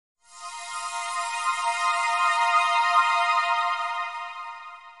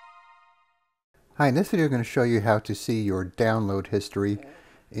Hi, in this video I'm going to show you how to see your download history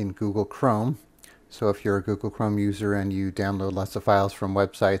in Google Chrome. So if you're a Google Chrome user and you download lots of files from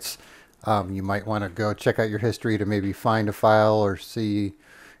websites, you might want to go check out your history to maybe find a file or see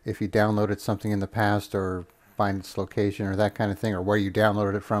if you downloaded something in the past or find its location or that kind of thing, or where you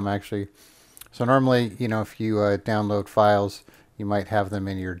downloaded it from actually. So normally, if you download files, you might have them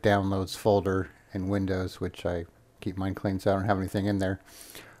in your downloads folder in Windows, which I keep mine clean so I don't have anything in there.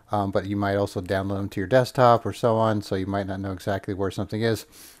 But you might also download them to your desktop or so on, so you might not know exactly where something is.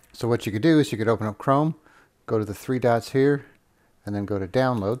 So what you could do is you could open up Chrome, go to the three dots here, and then go to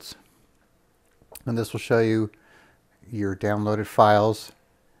Downloads. And this will show you your downloaded files,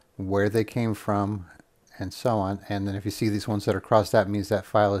 where they came from, and so on. And then if you see these ones that are crossed out, it means that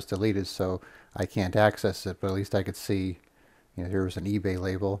file is deleted, so I can't access it, but at least I could see, here was an eBay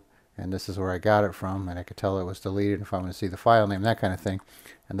label, and this is where I got it from, and I could tell it was deleted if I want to see the file name, that kind of thing.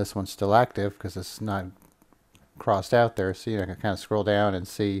 And this one's still active because it's not crossed out there, so I can kind of scroll down and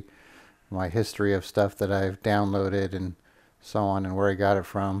see my history of stuff that I've downloaded and so on, and where I got it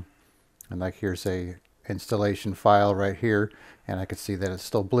from. And like, here's a installation file right here, and I could see that it's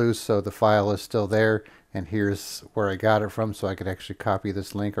still blue, so the file is still there, and here's where I got it from, so I could actually copy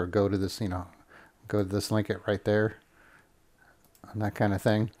this link or go to this, go to this link right there, and that kind of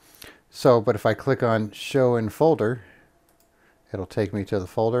thing. So, but if I click on Show in Folder, it'll take me to the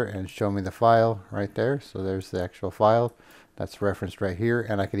folder and show me the file right there. So there's the actual file that's referenced right here,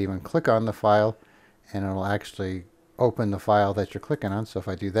 and I could even click on the file and it'll actually open the file that you're clicking on. So if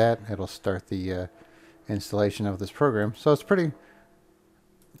I do that, it'll start the installation of this program. So it's pretty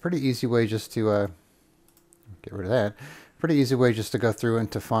easy way just to get rid of that. Pretty easy way just to go through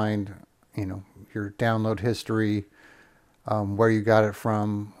and to find your download history, where you got it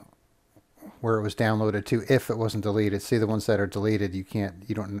from, where it was downloaded to, if it wasn't deleted. See, the ones that are deleted, you can't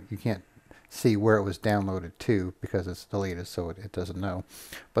see where it was downloaded to because it's deleted, so it doesn't know.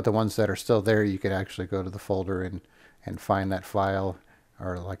 But the ones that are still there, you could actually go to the folder and find that file,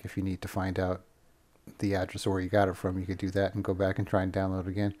 or like if you need to find out the address of where you got it from, you could do that and go back and try and download it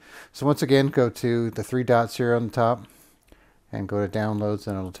again. So once again, go to the three dots here on the top and go to Downloads,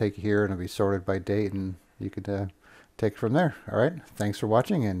 and it'll take you here and it'll be sorted by date, and you could take it from there. All right, thanks for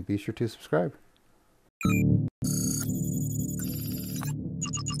watching, and be sure to subscribe.